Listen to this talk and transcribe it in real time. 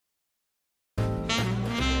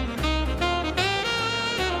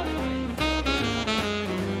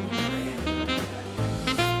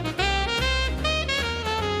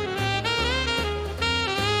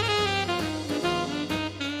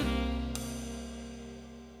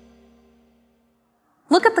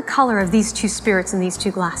Look at the color of these two spirits in these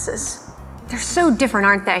two glasses. They're so different,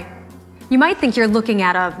 aren't they? You might think you're looking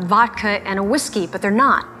at a vodka and a whiskey, but they're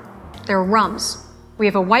not. They're rums. We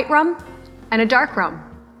have a white rum and a dark rum.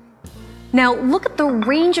 Now look at the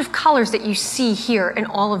range of colors that you see here in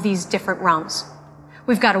all of these different rums.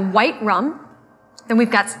 We've got a white rum, then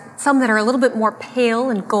we've got some that are a little bit more pale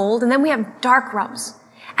and gold, and then we have dark rums.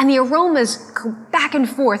 And the aromas go back and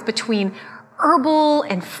forth between herbal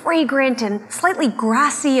and fragrant and slightly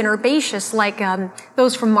grassy and herbaceous like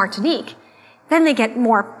those from Martinique. Then they get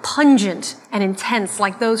more pungent and intense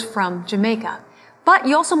like those from Jamaica. But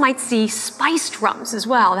you also might see spiced rums as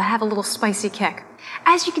well that have a little spicy kick.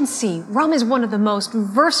 As you can see, rum is one of the most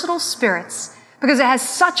versatile spirits because it has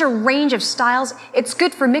such a range of styles. It's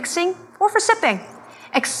good for mixing or for sipping.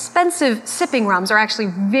 Expensive sipping rums are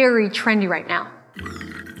actually very trendy right now.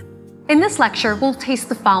 In this lecture, we'll taste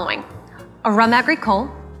the following: a rum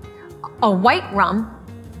agricole, a white rum,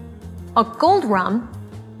 a gold rum,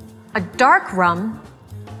 a dark rum,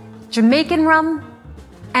 Jamaican rum,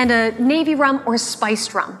 and a navy rum or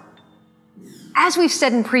spiced rum. As we've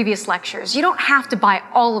said in previous lectures, you don't have to buy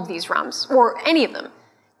all of these rums, or any of them,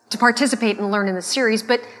 to participate and learn in the series,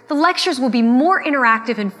 but the lectures will be more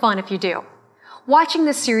interactive and fun if you do. Watching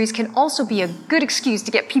this series can also be a good excuse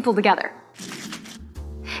to get people together.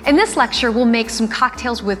 In this lecture, we'll make some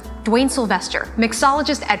cocktails with Dwayne Sylvester,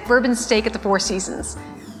 mixologist at Bourbon Steak at the Four Seasons.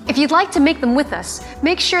 If you'd like to make them with us,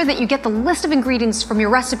 make sure that you get the list of ingredients from your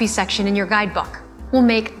recipe section in your guidebook. We'll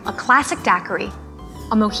make a classic daiquiri,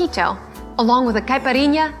 a mojito, along with a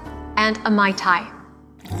caipirinha and a Mai Tai.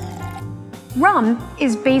 Rum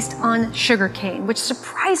is based on sugarcane, which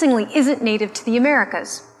surprisingly isn't native to the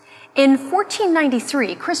Americas. In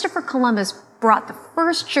 1493, Christopher Columbus brought the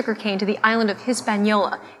first sugarcane to the island of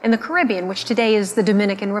Hispaniola in the Caribbean, which today is the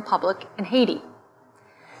Dominican Republic and Haiti.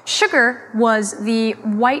 Sugar was the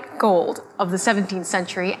white gold of the 17th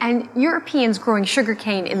century, and Europeans growing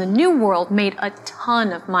sugarcane in the New World made a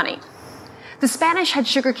ton of money. The Spanish had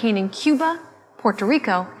sugarcane in Cuba, Puerto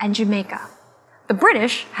Rico, and Jamaica. The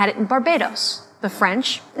British had it in Barbados, the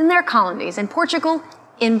French in their colonies, and Portugal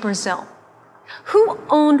in Brazil. Who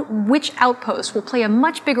owned which outpost will play a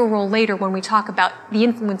much bigger role later when we talk about the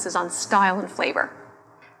influences on style and flavor.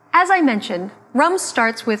 As I mentioned, rum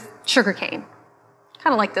starts with sugarcane,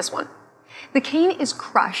 kind of like this one. The cane is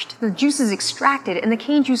crushed, the juice is extracted, and the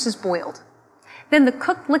cane juice is boiled. Then the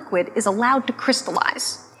cooked liquid is allowed to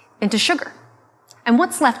crystallize into sugar. And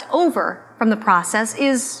what's left over from the process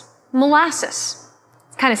is molasses.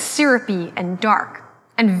 It's kind of syrupy and dark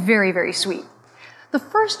and very, very sweet. The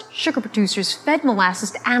first sugar producers fed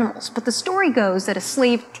molasses to animals, but the story goes that a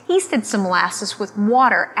slave tasted some molasses with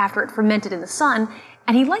water after it fermented in the sun,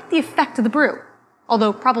 and he liked the effect of the brew,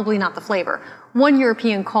 although probably not the flavor. One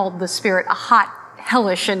European called the spirit a hot,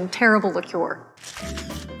 hellish, and terrible liqueur.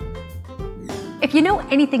 If you know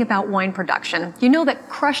anything about wine production, you know that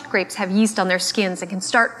crushed grapes have yeast on their skins and can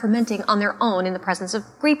start fermenting on their own in the presence of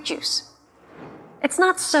grape juice. It's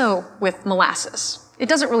not so with molasses. It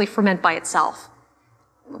doesn't really ferment by itself.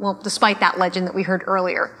 Well, despite that legend that we heard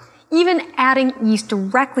earlier. Even adding yeast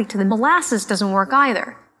directly to the molasses doesn't work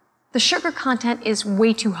either. The sugar content is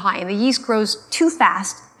way too high and the yeast grows too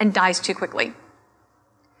fast and dies too quickly.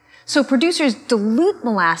 So producers dilute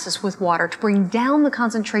molasses with water to bring down the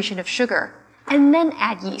concentration of sugar and then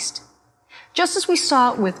add yeast. Just as we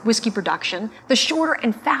saw with whiskey production, the shorter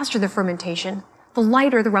and faster the fermentation, the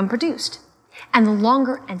lighter the rum produced. And the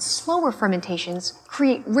longer and slower fermentations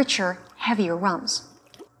create richer, heavier rums.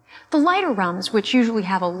 The lighter rums, which usually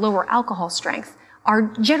have a lower alcohol strength, are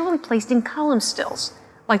generally placed in column stills,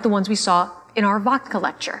 like the ones we saw in our vodka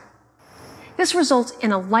lecture. This results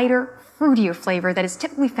in a lighter, fruitier flavor that is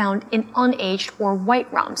typically found in unaged or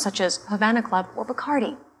white rum, such as Havana Club or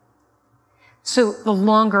Bacardi. So the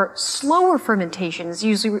longer, slower fermentations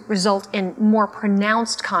usually result in more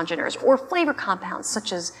pronounced congeners or flavor compounds,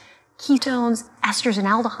 such as ketones, esters, and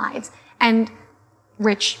aldehydes, and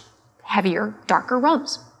rich, heavier, darker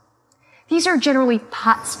rums. These are generally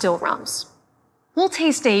pot still rums. We'll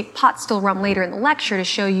taste a pot still rum later in the lecture to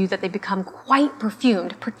show you that they become quite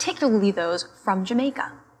perfumed, particularly those from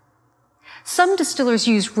Jamaica. Some distillers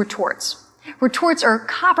use retorts. Retorts are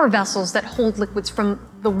copper vessels that hold liquids from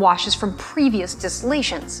the washes from previous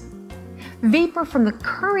distillations. Vapor from the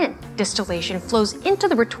current distillation flows into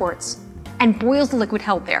the retorts and boils the liquid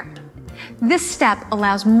held there. This step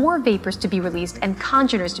allows more vapors to be released and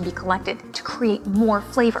congeners to be collected to create more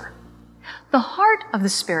flavor. The heart of the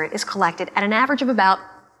spirit is collected at an average of about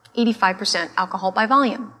 85% alcohol by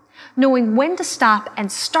volume. Knowing when to stop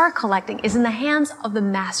and start collecting is in the hands of the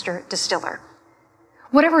master distiller.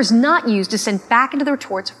 Whatever is not used is sent back into the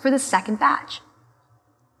retorts for the second batch.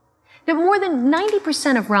 Now, more than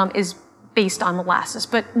 90% of rum is based on molasses,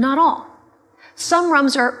 but not all. Some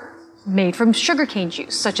rums are made from sugarcane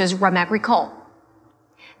juice, such as rum agricole.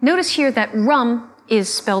 Notice here that rum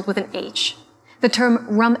is spelled with an H. The term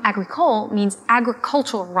rum agricole means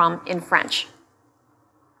agricultural rum in French.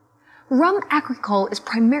 Rum agricole is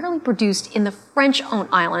primarily produced in the French-owned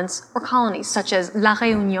islands or colonies, such as La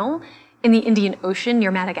Réunion in the Indian Ocean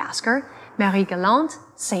near Madagascar, Marie-Galante,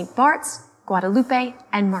 St. Bart's, Guadeloupe,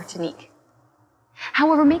 and Martinique.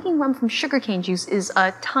 However, making rum from sugarcane juice is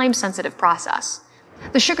a time-sensitive process.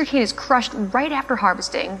 The sugarcane is crushed right after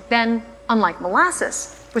harvesting, then, unlike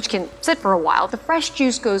molasses, which can sit for a while, the fresh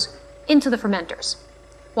juice goes into the fermenters,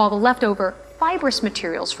 while the leftover fibrous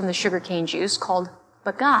materials from the sugarcane juice, called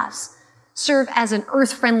bagasse, serve as an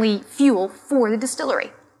earth-friendly fuel for the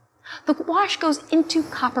distillery. The wash goes into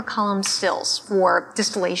copper column stills for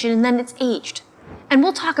distillation, and then it's aged. And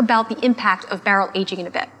we'll talk about the impact of barrel aging in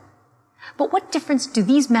a bit. But what difference do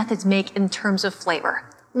these methods make in terms of flavor?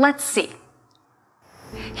 Let's see.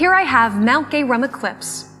 Here I have Mount Gay Rum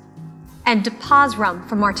Eclipse and De Paz rum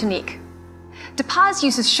from Martinique. De Paz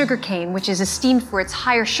uses sugarcane, which is esteemed for its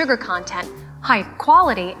higher sugar content, high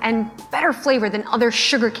quality, and better flavor than other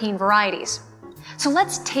sugarcane varieties. So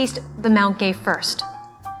let's taste the Mount Gay first.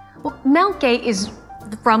 Well, Mount Gay is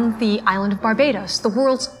from the island of Barbados. The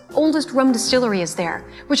world's oldest rum distillery is there,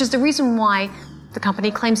 which is the reason why the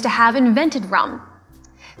company claims to have invented rum.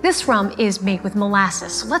 This rum is made with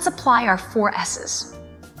molasses, so let's apply our 4 S's.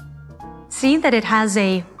 See that it has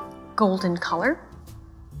a golden color?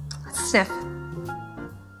 Let's sniff.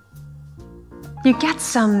 You get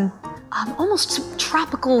some almost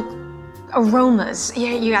tropical aromas.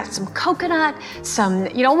 You got some coconut,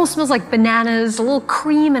 it almost smells like bananas, a little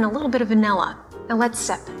cream, and a little bit of vanilla. Now let's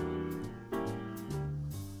sip.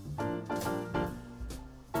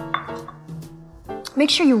 Make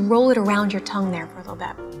sure you roll it around your tongue there for a little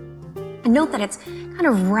bit. And note that it's kind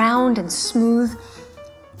of round and smooth,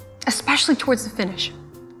 especially towards the finish.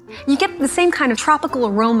 You get the same kind of tropical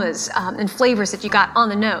aromas and flavors that you got on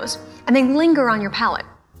the nose, and they linger on your palate.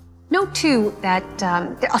 Note too that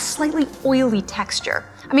a slightly oily texture.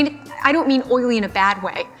 I mean, I don't mean oily in a bad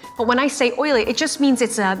way, but when I say oily, it just means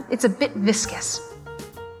it's a bit viscous.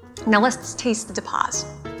 Now let's taste the De Paz.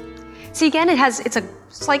 See, again, it's a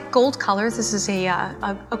slight gold color. This is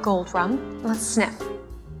a gold rum. Let's sniff.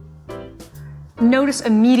 Notice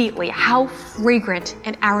immediately how fragrant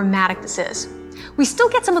and aromatic this is. We still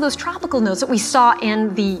get some of those tropical notes that we saw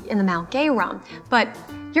in the Mount Gay rum, but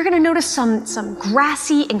you're going to notice some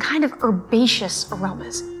grassy and kind of herbaceous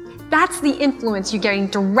aromas. That's the influence you're getting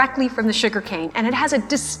directly from the sugarcane, and it has a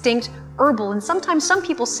distinct herbal, and sometimes some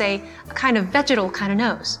people say a kind of vegetal kind of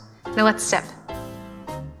nose. Now let's sip.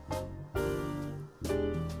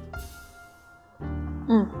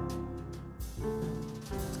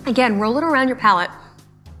 Again, roll it around your palate,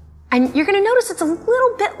 and you're going to notice it's a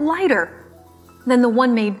little bit lighter than the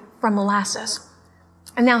one made from molasses.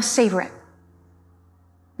 And now savor it.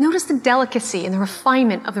 Notice the delicacy and the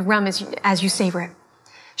refinement of the rum as you savor it.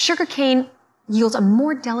 Sugarcane yields a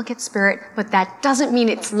more delicate spirit, but that doesn't mean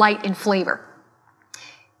it's light in flavor.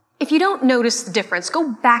 If you don't notice the difference,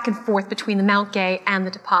 go back and forth between the Mount Gay and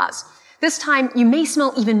the De Paz. This time, you may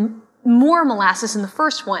smell even more molasses in the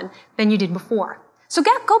first one than you did before. So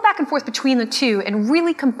go back and forth between the two and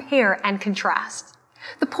really compare and contrast.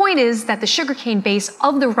 The point is that the sugarcane base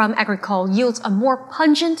of the rum agricole yields a more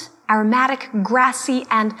pungent, aromatic, grassy,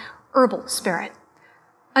 and herbal spirit.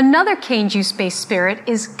 Another cane juice-based spirit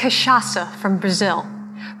is cachaça from Brazil.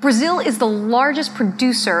 Brazil is the largest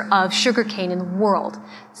producer of sugarcane in the world,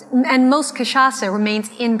 and most cachaça remains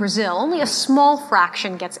in Brazil. Only a small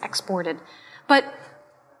fraction gets exported. But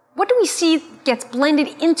what do we see gets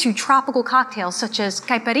blended into tropical cocktails such as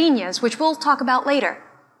caipirinhas, which we'll talk about later?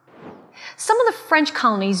 Some of the French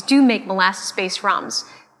colonies do make molasses-based rums.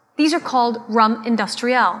 These are called rum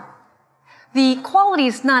industriel. The quality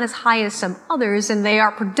is not as high as some others, and they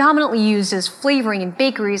are predominantly used as flavoring in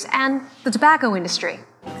bakeries and the tobacco industry.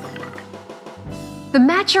 The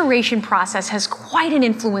maturation process has quite an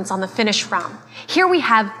influence on the finished rum. Here we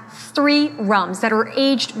have 3 rums that are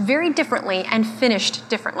aged very differently and finished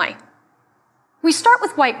differently. We start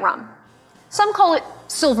with white rum. Some call it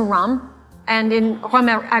silver rum, and in rum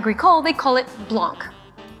agricole, they call it blanc.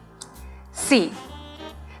 C.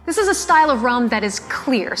 This is a style of rum that is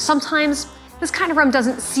clear. Sometimes this kind of rum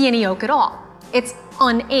doesn't see any oak at all. It's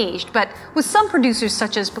unaged, but with some producers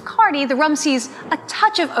such as Bacardi, the rum sees a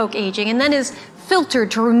touch of oak aging and then is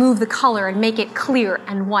filtered to remove the color and make it clear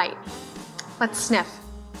and white. Let's sniff.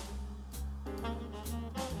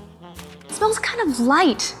 smells kind of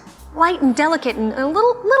light and delicate and a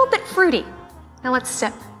little bit fruity. Now let's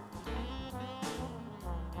sip.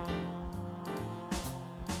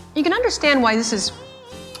 You can understand why this is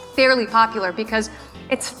fairly popular because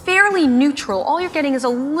it's fairly neutral. All you're getting is a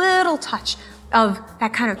little touch of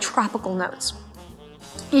that kind of tropical notes.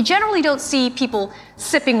 You generally don't see people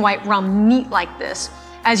sipping white rum neat like this,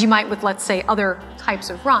 as you might with, let's say, other types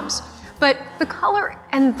of rums. But the color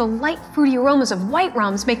and the light fruity aromas of white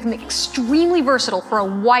rums make them extremely versatile for a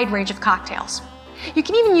wide range of cocktails. You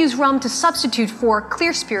can even use rum to substitute for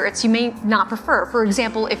clear spirits you may not prefer. For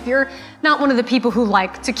example, if you're not one of the people who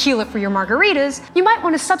like tequila for your margaritas, you might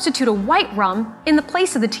want to substitute a white rum in the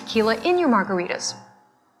place of the tequila in your margaritas.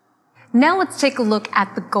 Now let's take a look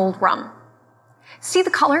at the gold rum. See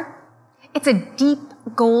the color? It's a deep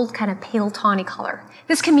gold, kind of pale tawny color.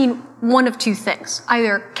 This can mean one of two things,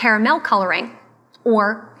 either caramel coloring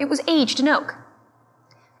or it was aged in oak.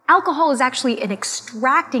 Alcohol is actually an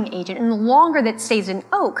extracting agent, and the longer that stays in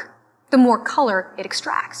oak, the more color it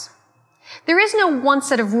extracts. There is no one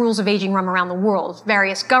set of rules of aging rum around the world.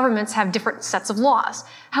 Various governments have different sets of laws.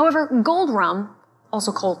 However, gold rum,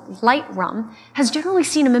 also called light rum, has generally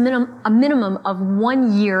seen a minimum of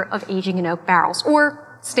 1 year of aging in oak barrels,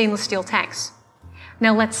 or stainless steel tanks.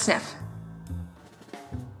 Now let's sniff.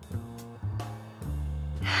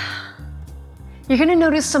 You're going to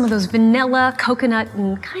notice some of those vanilla, coconut,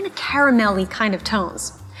 and kind of caramelly kind of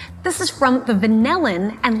tones. This is from the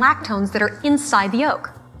vanillin and lactones that are inside the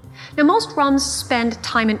oak. Now, most rums spend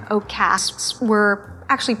time in oak casks were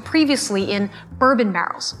actually previously in bourbon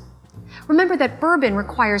barrels. Remember that bourbon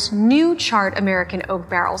requires new charred American oak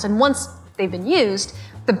barrels, and once they've been used,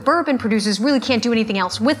 the bourbon producers really can't do anything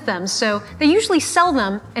else with them, so they usually sell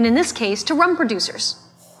them, and in this case, to rum producers.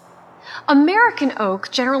 American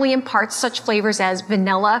oak generally imparts such flavors as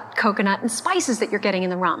vanilla, coconut, and spices that you're getting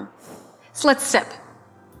in the rum. So let's sip.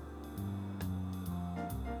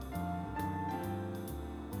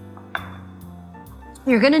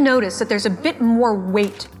 You're going to notice that there's a bit more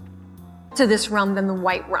weight to this rum than the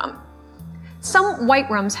white rum. Some white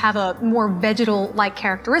rums have a more vegetal-like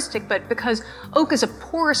characteristic, but because oak is a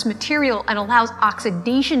porous material and allows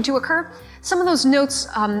oxidation to occur, some of those notes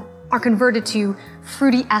are converted to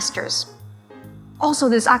fruity esters. Also,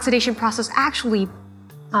 this oxidation process actually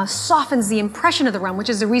softens the impression of the rum, which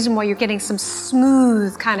is the reason why you're getting some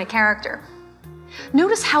smooth kind of character.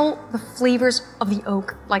 Notice how the flavors of the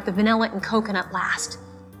oak, like the vanilla and coconut, last.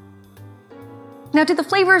 Now, did the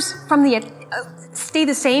flavors from stay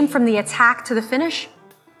the same from the attack to the finish?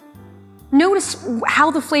 Notice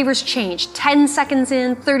how the flavors change. 10 seconds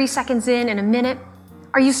in, 30 seconds in, and a minute.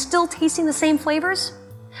 Are you still tasting the same flavors?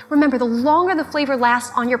 Remember, the longer the flavor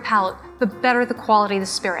lasts on your palate, the better the quality of the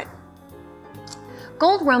spirit.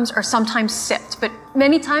 Gold rums are sometimes sipped, but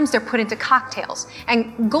many times they're put into cocktails.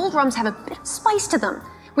 And gold rums have a bit of spice to them,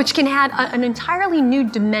 which can add an entirely new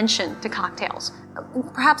dimension to cocktails,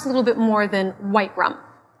 perhaps a little bit more than white rum.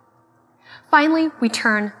 Finally, we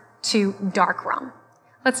turn to dark rum.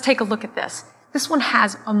 Let's take a look at this. This one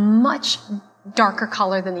has a much darker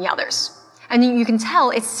color than the others. And you can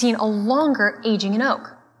tell it's seen a longer aging in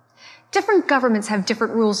oak. Different governments have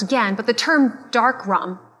different rules again, but the term dark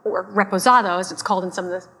rum, or reposado as it's called in some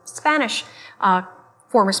of the Spanish,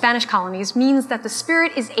 former Spanish colonies, means that the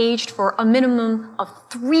spirit is aged for a minimum of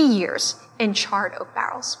 3 years in charred oak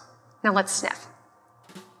barrels. Now let's sniff.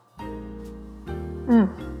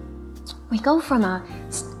 We go from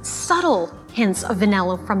subtle hints of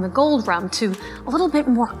vanilla from the gold rum to a little bit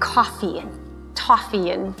more coffee and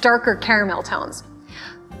toffee and darker caramel tones.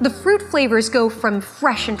 The fruit flavors go from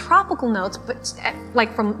fresh and tropical notes, but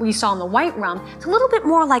like from what you saw in the white rum, to a little bit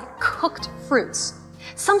more like cooked fruits.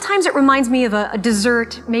 Sometimes it reminds me of a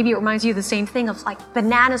dessert, maybe it reminds you of the same thing, of like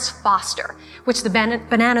bananas Foster, which the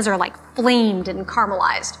bananas are like flamed and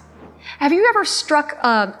caramelized. Have you ever struck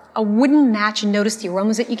a wooden match and noticed the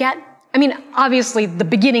aromas that you get? I mean, obviously the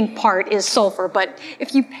beginning part is sulfur, but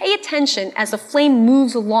if you pay attention as the flame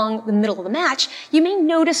moves along the middle of the match, you may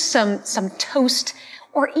notice some toast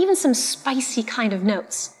or even some spicy kind of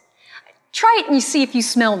notes. Try it and you see if you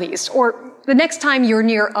smell these, or the next time you're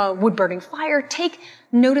near a wood-burning fire, take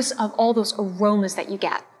notice of all those aromas that you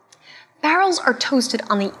get. Barrels are toasted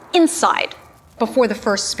on the inside before the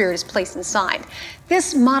first spirit is placed inside.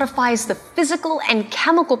 This modifies the physical and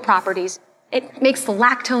chemical properties. It makes the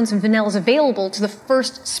lactones and vanillas available to the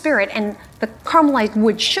first spirit, and the caramelized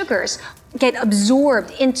wood sugars get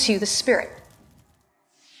absorbed into the spirit.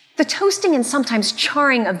 The toasting and sometimes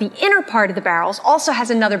charring of the inner part of the barrels also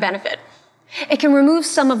has another benefit. It can remove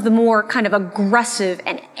some of the more kind of aggressive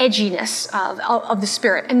and edginess of the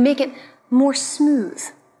spirit and make it more smooth.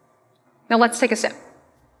 Now let's take a sip.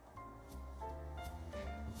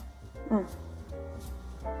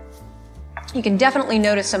 You can definitely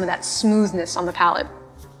notice some of that smoothness on the palate.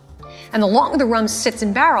 And the longer the rum sits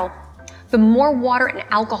in barrel, the more water and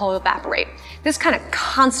alcohol evaporate. This kind of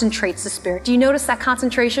concentrates the spirit. Do you notice that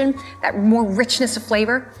concentration, that more richness of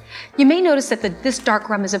flavor? You may notice that this dark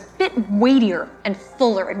rum is a bit weightier and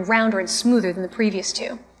fuller and rounder and smoother than the previous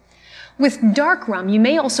two. With dark rum, you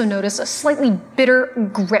may also notice a slightly bitter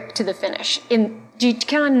grip to the finish. Do you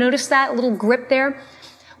kind of notice that little grip there?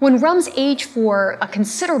 When rums age for a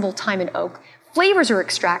considerable time in oak, flavors are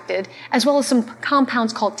extracted, as well as some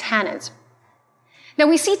compounds called tannins. Now,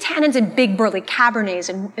 we see tannins in big burly Cabernets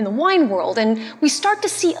in the wine world, and we start to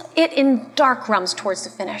see it in dark rums towards the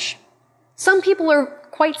finish. Some people are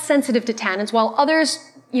quite sensitive to tannins, while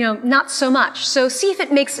others, not so much. So see if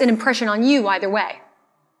it makes an impression on you either way.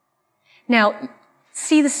 Now,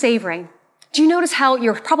 see the savoring. Do you notice how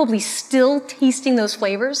you're probably still tasting those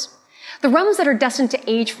flavors? The rums that are destined to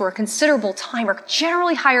age for a considerable time are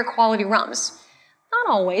generally higher quality rums. Not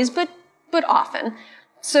always, but often.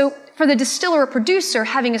 So for the distiller or producer,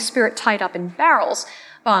 having a spirit tied up in barrels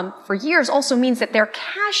for years also means that their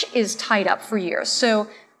cash is tied up for years. So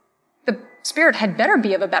the spirit had better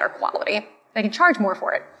be of a better quality. They can charge more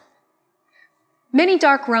for it. Many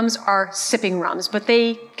dark rums are sipping rums, but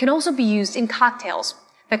they can also be used in cocktails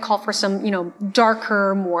that call for some,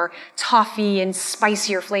 darker, more toffee and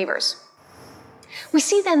spicier flavors. We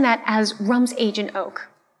see then that as rums age in oak,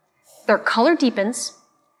 their color deepens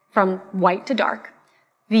from white to dark.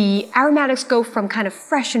 The aromatics go from kind of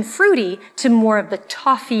fresh and fruity to more of the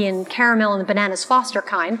toffee and caramel and the bananas Foster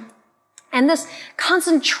kind. And this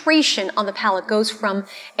concentration on the palate goes from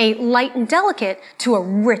a light and delicate to a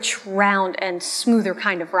rich, round, and smoother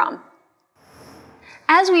kind of rum.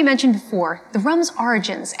 As we mentioned before, the rum's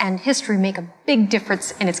origins and history make a big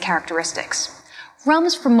difference in its characteristics.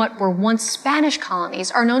 Rums from what were once Spanish colonies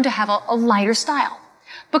are known to have a lighter style.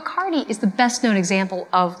 Bacardi is the best known example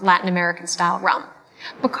of Latin American style rum.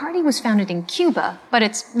 Bacardi was founded in Cuba, but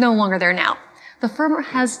it's no longer there now. The firm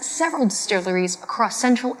has several distilleries across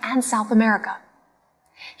Central and South America.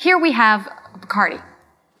 Here we have Bacardi,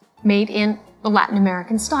 made in the Latin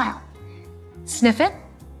American style. Sniff it.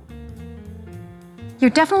 You're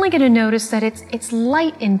definitely going to notice that it's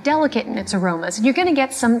light and delicate in its aromas, and you're going to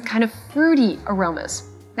get some kind of fruity aromas.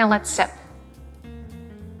 Now let's sip.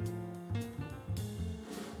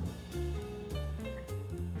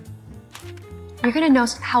 You're going to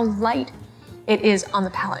notice how light it is on the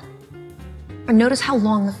palate. And notice how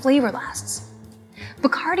long the flavor lasts.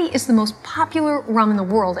 Bacardi is the most popular rum in the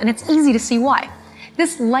world, and it's easy to see why.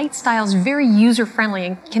 This light style is very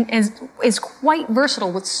user-friendly and is quite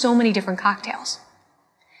versatile with so many different cocktails.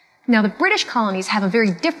 Now, the British colonies have a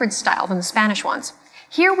very different style than the Spanish ones.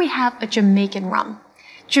 Here we have a Jamaican rum.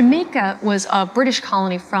 Jamaica was a British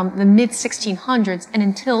colony from the mid-1600s and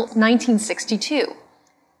until 1962.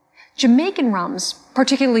 Jamaican rums,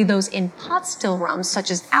 particularly those in pot still rums such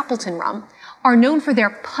as Appleton rum, are known for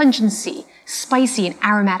their pungency, spicy, and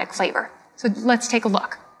aromatic flavor. So let's take a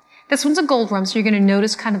look. This one's a gold rum, so you're going to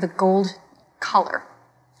notice kind of the gold color.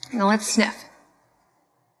 Now let's sniff.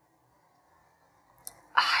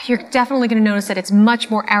 You're definitely going to notice that it's much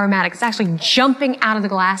more aromatic. It's actually jumping out of the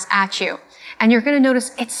glass at you. And you're going to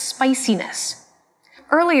notice its spiciness.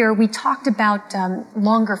 Earlier, we talked about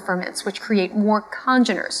longer ferments, which create more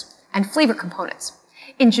congeners and flavor components.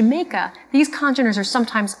 In Jamaica, these congeners are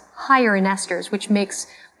sometimes higher in esters, which makes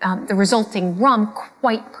the resulting rum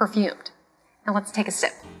quite perfumed. Now let's take a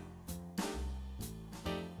sip.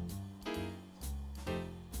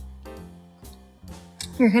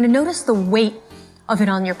 You're going to notice the weight of it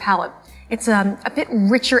on your palate. It's a bit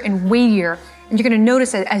richer and weightier, and you're going to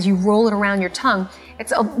notice it as you roll it around your tongue.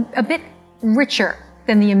 It's a bit richer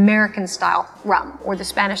than the American style rum or the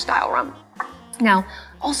Spanish style rum. Now,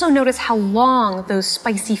 also notice how long those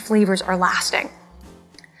spicy flavors are lasting.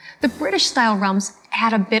 The British style rums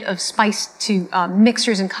add a bit of spice to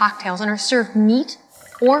mixers and cocktails and are served neat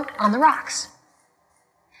or on the rocks.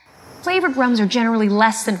 Flavored rums are generally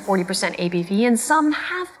less than 40% ABV, and some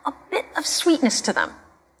have a bit of sweetness to them.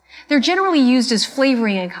 They're generally used as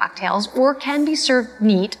flavoring in cocktails or can be served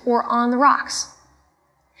neat or on the rocks.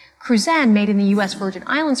 Cruzan, made in the U.S. Virgin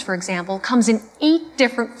Islands, for example, comes in 8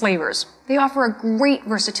 different flavors. They offer a great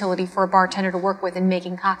versatility for a bartender to work with in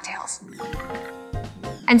making cocktails.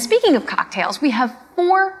 And speaking of cocktails, we have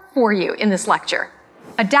 4 for you in this lecture.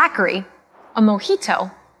 A daiquiri, a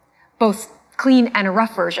mojito, both clean and a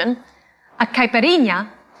rough version, a caipirinha,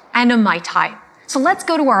 and a Mai Tai. So let's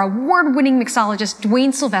go to our award-winning mixologist,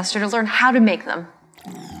 Dwayne Sylvester, to learn how to make them.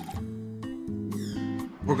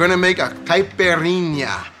 We're gonna make a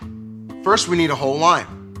caipirinha. First, we need a whole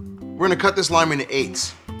lime. We're gonna cut this lime into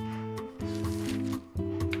 8s.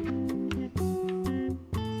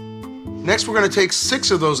 Next, we're gonna take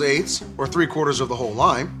 6 of those 8s, or 3/4 of the whole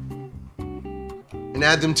lime, and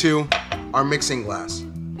add them to our mixing glass.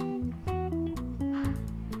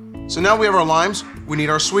 So now we have our limes, we need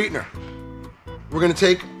our sweetener. We're gonna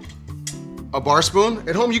take a bar spoon.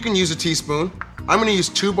 At home, you can use a teaspoon. I'm gonna use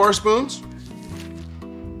 2 bar spoons.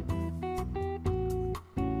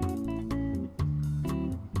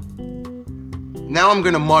 Now I'm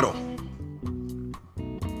gonna muddle.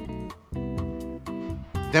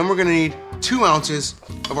 Then we're gonna need 2 ounces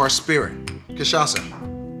of our spirit, cachaça.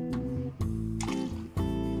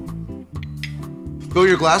 Fill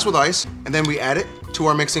your glass with ice, and then we add it to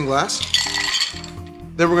our mixing glass.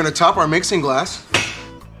 Then we're gonna top our mixing glass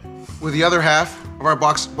with the other half of our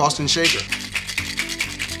Boston shaker.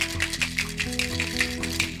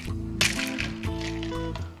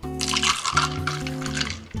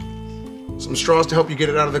 Some straws to help you get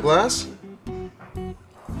it out of the glass.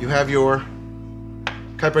 You have your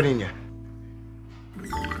caipirinha.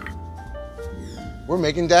 We're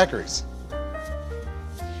making daiquiris.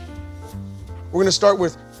 We're gonna start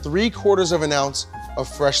with 3/4 of an ounce of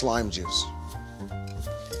fresh lime juice.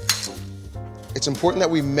 It's important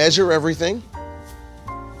that we measure everything.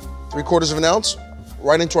 3/4 of an ounce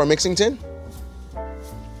right into our mixing tin.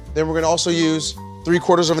 Then we're gonna also use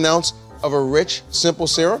 3/4 of an ounce of a rich, simple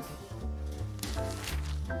syrup.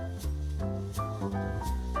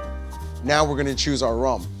 Now we're gonna choose our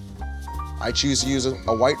rum. I choose to use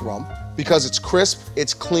a white rum because it's crisp,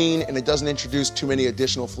 it's clean, and it doesn't introduce too many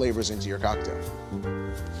additional flavors into your cocktail.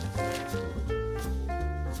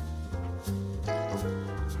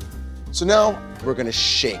 So now we're gonna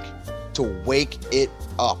shake to wake it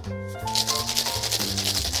up.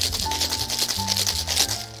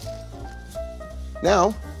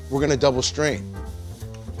 Now we're gonna double strain.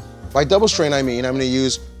 By double strain, I mean I'm gonna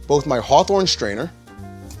use both my Hawthorne strainer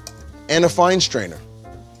and a fine strainer.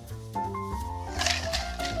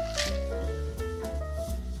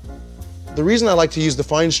 The reason I like to use the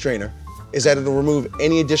fine strainer is that it'll remove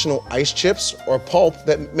any additional ice chips or pulp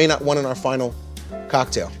that may not want in our final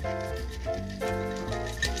cocktail.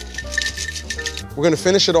 We're gonna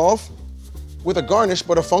finish it off with a garnish,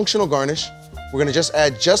 but a functional garnish. We're gonna just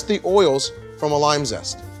add just the oils from a lime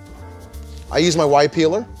zest. I use my Y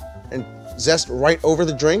peeler and zest right over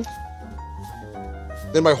the drink.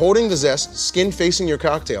 Then by holding the zest, skin facing your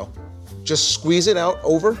cocktail, just squeeze it out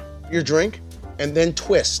over your drink and then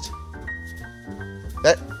twist.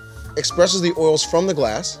 That expresses the oils from the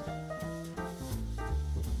glass,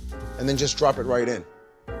 and then just drop it right in.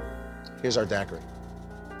 Here's our daiquiri.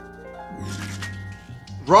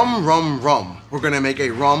 Rum, rum, rum. We're gonna make a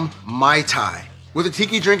rum Mai Tai. With a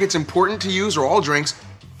tiki drink, it's important to use, or all drinks,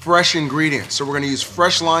 fresh ingredients. So we're gonna use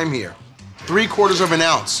fresh lime here. 3/4 of an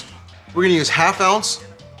ounce. We're gonna use 1/2 ounce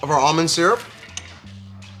of our almond syrup,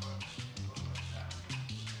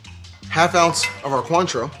 1/2 ounce of our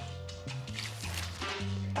Cointreau,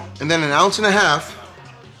 and then 1.5 ounces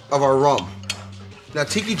of our rum. Now,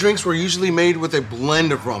 tiki drinks were usually made with a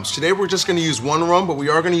blend of rums. Today, we're just gonna use one rum, but we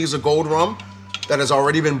are gonna use a gold rum that has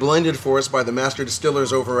already been blended for us by the master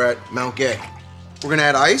distillers over at Mount Gay. We're gonna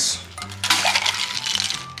add ice,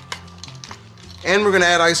 and we're gonna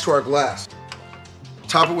add ice to our glass.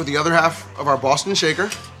 Top it with the other half of our Boston shaker,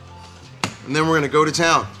 and then we're gonna go to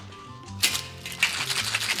town.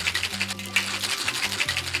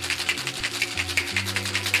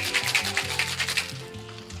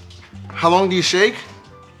 How long do you shake?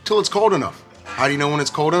 Till it's cold enough. How do you know when it's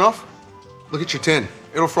cold enough? Look at your tin,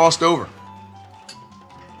 it'll frost over.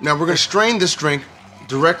 Now we're gonna strain this drink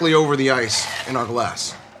directly over the ice in our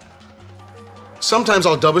glass. Sometimes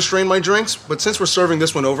I'll double strain my drinks, but since we're serving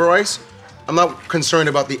this one over ice, I'm not concerned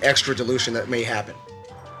about the extra dilution that may happen.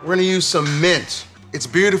 We're gonna use some mint. It's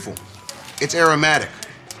beautiful, it's aromatic.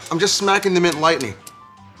 I'm just smacking the mint lightly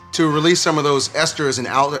to release some of those esters and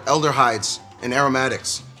aldehydes and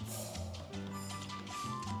aromatics.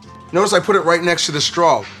 Notice I put it right next to the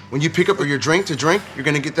straw. When you pick up your drink to drink, you're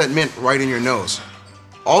gonna get that mint right in your nose.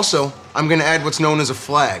 Also, I'm gonna add what's known as a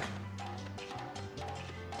flag.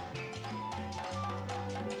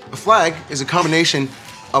 A flag is a combination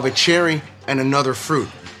of a cherry and another fruit.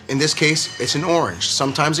 In this case, it's an orange.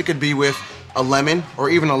 Sometimes it could be with a lemon or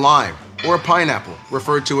even a lime, or a pineapple,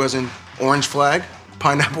 referred to as an orange flag,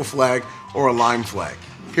 pineapple flag, or a lime flag.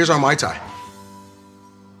 Here's our Mai Tai.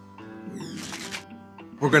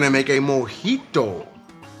 We're gonna make a mojito.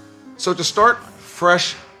 So to start,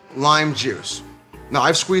 fresh lime juice. Now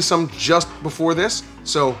I've squeezed some just before this,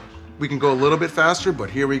 so we can go a little bit faster, but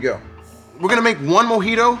here we go. We're gonna make one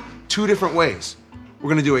mojito two different ways. We're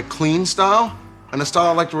gonna do a clean style and a style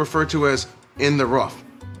I like to refer to as in the rough.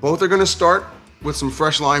 Both are gonna start with some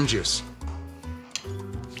fresh lime juice.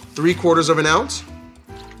 3/4 of an ounce.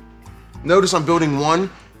 Notice I'm building one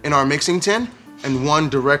in our mixing tin and one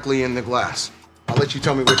directly in the glass. I'll let you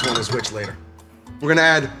tell me which one is which later. We're gonna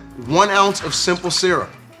add 1 ounce of simple syrup.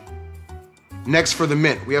 Next for the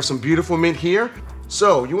mint, we have some beautiful mint here.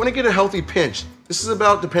 So you wanna get a healthy pinch. This is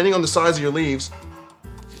about, depending on the size of your leaves,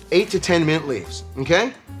 8 to 10 mint leaves,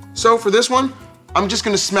 okay? So for this one, I'm just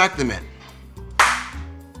gonna smack the mint.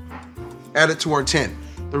 Add it to our tin.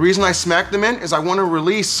 The reason I smack the mint is I wanna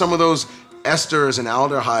release some of those esters and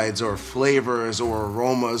aldehydes or flavors or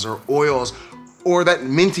aromas or oils or that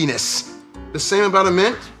mintiness. The same about a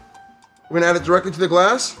mint. We're gonna add it directly to the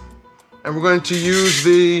glass and we're going to use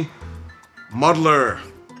the muddler.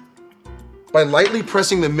 By lightly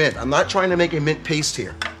pressing the mint, I'm not trying to make a mint paste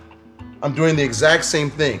here. I'm doing the exact same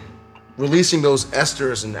thing, releasing those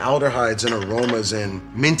esters and aldehydes and aromas and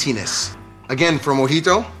mintiness. Again, for a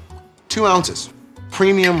mojito, 2 ounces,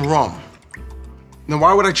 premium rum. Now,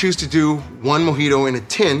 why would I choose to do one mojito in a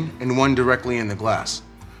tin and one directly in the glass?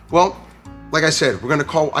 Well, like I said,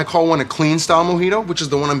 I call one a clean style mojito, which is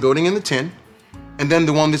the one I'm building in the tin, and then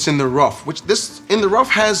the one that's in the rough, which this in the rough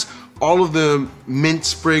has all of the mint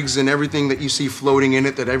sprigs and everything that you see floating in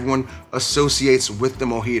it that everyone associates with the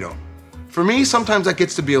mojito. For me, sometimes that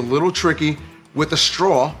gets to be a little tricky with a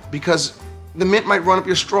straw because the mint might run up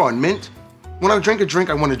your straw. And mint, when I drink a drink,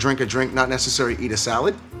 I want to drink a drink, not necessarily eat a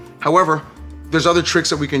salad. However, there's other tricks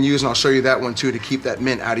that we can use, and I'll show you that one too, to keep that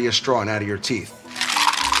mint out of your straw and out of your teeth.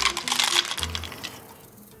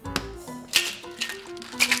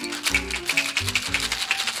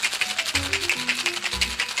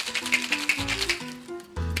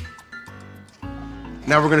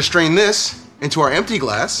 Now we're gonna strain this into our empty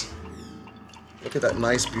glass. Look at that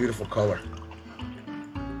nice, beautiful color.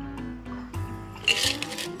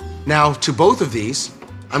 Now, to both of these,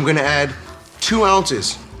 I'm gonna add 2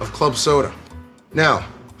 ounces of club soda. Now,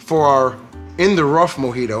 for our in the rough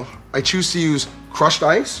mojito, I choose to use crushed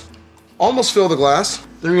ice. Almost fill the glass.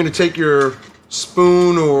 Then you're gonna take your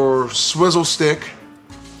spoon or swizzle stick,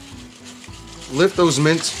 lift those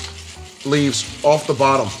mint leaves off the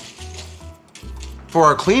bottom. For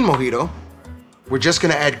our clean mojito, we're just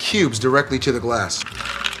gonna add cubes directly to the glass.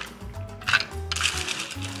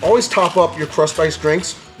 Always top up your crushed ice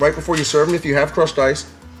drinks right before you serve them if you have crushed ice,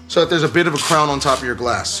 so that there's a bit of a crown on top of your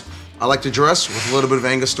glass. I like to dress with a little bit of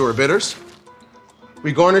Angostura bitters.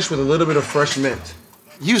 We garnish with a little bit of fresh mint.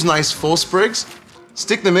 Use nice full sprigs,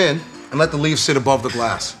 stick them in, and let the leaves sit above the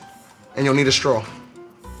glass. And you'll need a straw.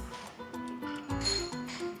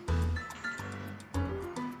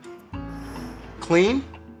 Clean,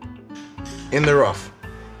 in the rough.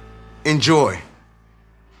 Enjoy.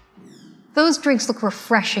 Those drinks look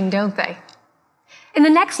refreshing, don't they? In the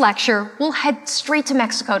next lecture, we'll head straight to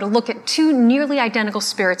Mexico to look at 2 nearly identical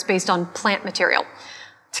spirits based on plant material,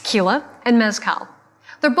 tequila and mezcal.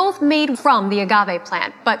 They're both made from the agave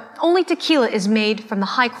plant, but only tequila is made from the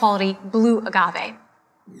high-quality blue agave.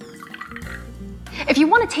 If you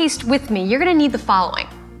want to taste with me, you're going to need the following: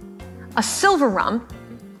 a silver rum,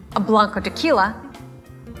 a blanco tequila,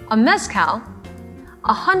 a mezcal,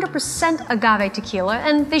 100% agave tequila,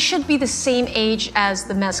 and they should be the same age as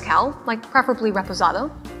the mezcal, like preferably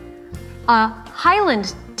reposado, a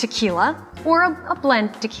Highland tequila, or a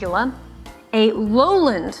blend tequila, a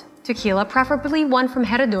lowland tequila, preferably one from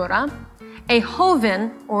Herradura, a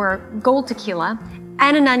Joven, or gold tequila,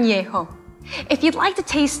 and an añejo. If you'd like to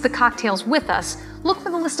taste the cocktails with us, look for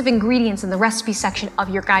the list of ingredients in the recipe section of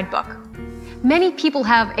your guidebook. Many people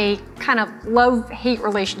have a kind of love-hate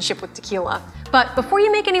relationship with tequila, but before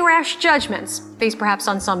you make any rash judgments, based perhaps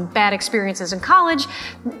on some bad experiences in college,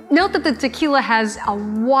 note that the tequila has a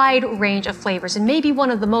wide range of flavors and may be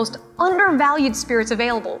one of the most undervalued spirits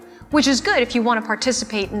available, which is good if you want to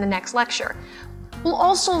participate in the next lecture. We'll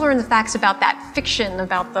also learn the facts about that fiction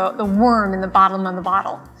about the worm in the bottom of the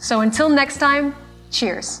bottle. So until next time,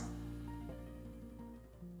 cheers.